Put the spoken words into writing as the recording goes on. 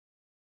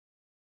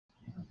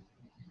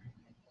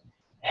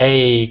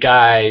Hey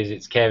guys,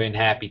 it's Kevin,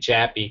 Happy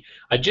Chappy.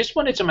 I just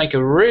wanted to make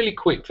a really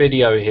quick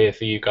video here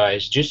for you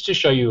guys just to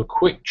show you a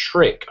quick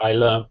trick I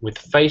learned with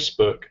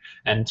Facebook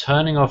and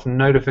turning off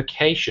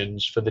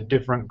notifications for the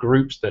different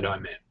groups that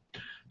I'm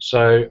in.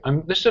 So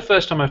this is the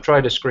first time I've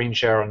tried a screen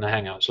share on the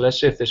Hangout, so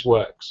let's see if this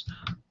works.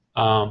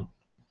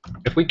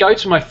 If we go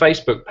to my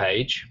Facebook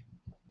page,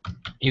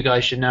 you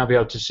guys should now be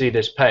able to see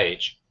this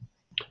page.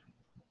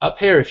 Up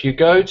here, if you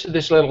go to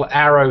this little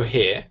arrow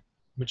here,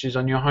 which is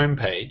on your home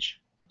page,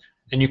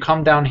 and you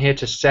come down here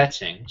to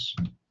settings,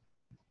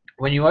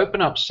 when you open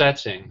up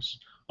settings,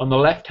 on the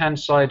left hand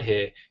side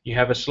here you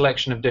have a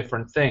selection of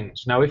different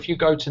things. Now if you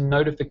go to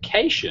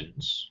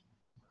notifications,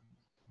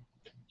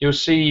 you'll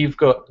see you've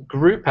got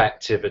group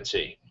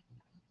activity,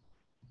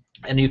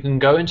 and you can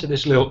go into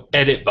this little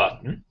edit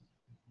button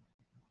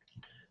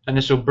and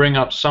this will bring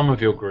up some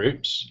of your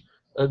groups.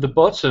 At the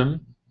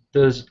bottom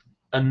there's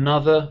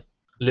another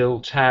little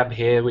tab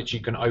here which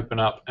you can open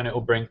up and it will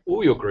bring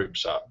all your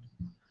groups up.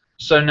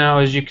 So now,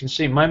 as you can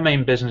see, my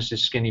main business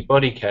is skinny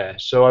body care,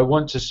 so I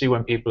want to see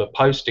when people are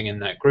posting in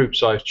that group,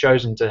 so I've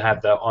chosen to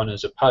have that on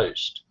as a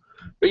post.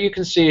 But you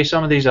can see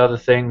some of these other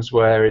things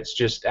where it's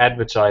just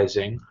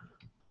advertising.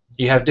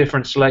 You have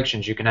different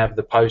selections. You can have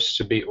the posts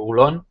to be all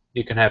on,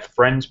 you can have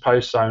friends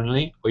posts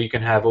only, or you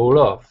can have all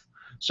off.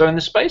 So in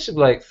the space of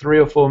like 3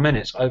 or 4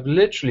 minutes, I've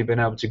literally been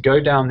able to go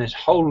down this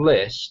whole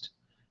list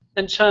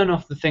and turn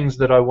off the things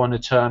that I want to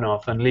turn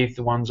off and leave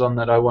the ones on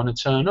that I want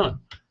to turn on.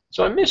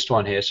 So I missed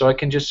one here, so I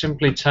can just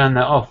simply turn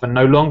that off and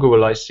no longer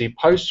will I see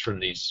posts from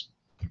these.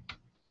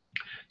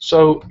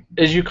 So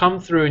as you come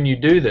through and you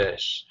do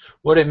this,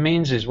 what it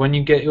means is when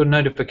you get your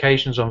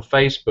notifications on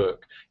Facebook,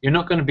 you're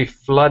not going to be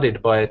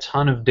flooded by a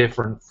ton of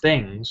different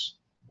things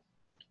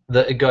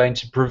that are going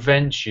to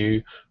prevent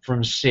you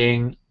from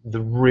seeing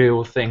the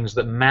real things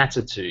that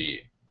matter to you.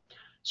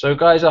 So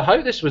guys, I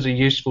hope this was a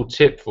useful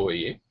tip for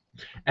you.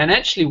 And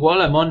actually,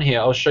 while I'm on here,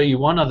 I'll show you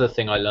one other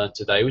thing I learned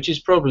today, which is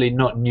probably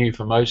not new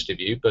for most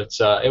of you, but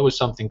it was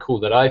something cool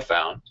that I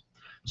found.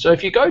 So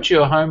if you go to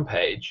your home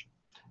page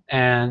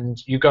and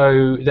you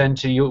go then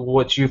to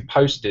what you've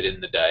posted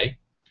in the day,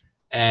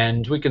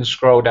 and we can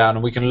scroll down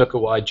and we can look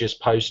at what I just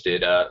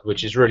posted,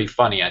 which is really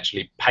funny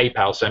actually.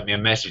 PayPal sent me a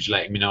message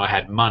letting me know I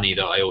had money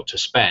that I ought to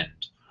spend.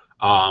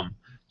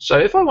 So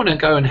if I want to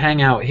go and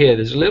hang out here,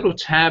 there's a little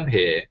tab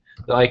here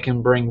that I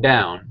can bring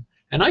down.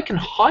 And I can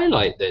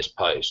highlight this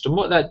post, and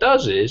what that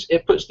does is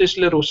it puts this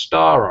little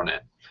star on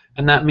it,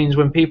 and that means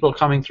when people are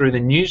coming through the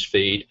news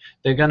feed,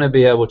 they're going to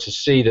be able to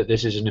see that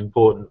this is an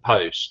important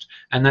post,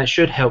 and that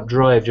should help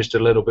drive just a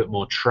little bit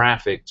more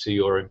traffic to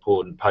your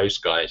important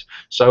post, guys.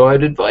 So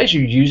I'd advise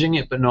you using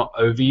it but not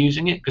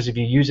overusing it, because if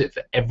you use it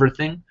for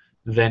everything,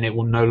 then it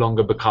will no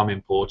longer become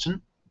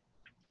important.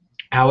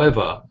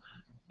 However,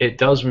 it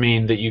does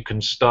mean that you can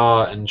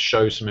start and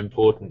show some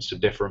importance to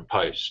different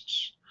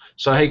posts.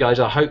 So hey guys,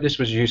 I hope this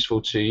was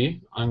useful to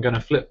you. I'm going to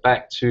flip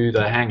back to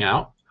the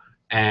Hangout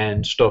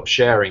and stop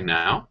sharing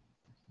now.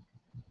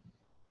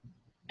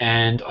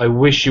 And I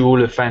wish you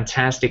all a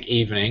fantastic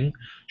evening.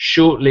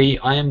 Shortly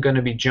I am going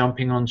to be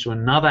jumping onto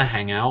another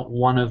Hangout.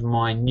 One of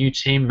my new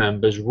team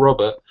members,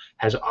 Robert,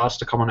 has asked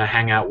to come on a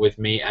Hangout with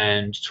me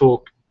and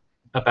talk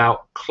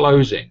about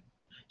closing.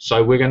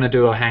 So we're going to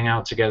do a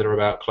Hangout together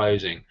about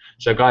closing.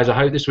 So guys, I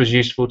hope this was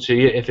useful to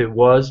you. If it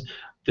was,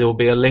 there will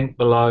be a link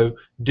below.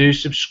 Do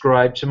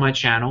subscribe to my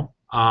channel.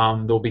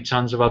 There will be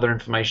tons of other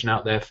information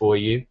out there for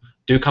you.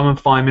 Do come and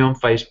find me on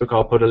Facebook.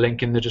 I'll put a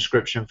link in the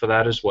description for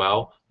that as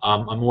well.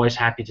 I'm always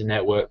happy to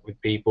network with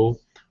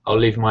people. I'll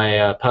leave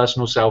my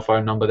personal cell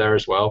phone number there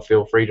as well.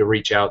 Feel free to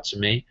reach out to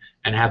me,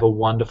 and have a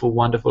wonderful,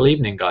 wonderful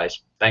evening,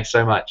 guys. Thanks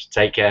so much.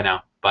 Take care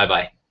now.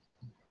 Bye-bye.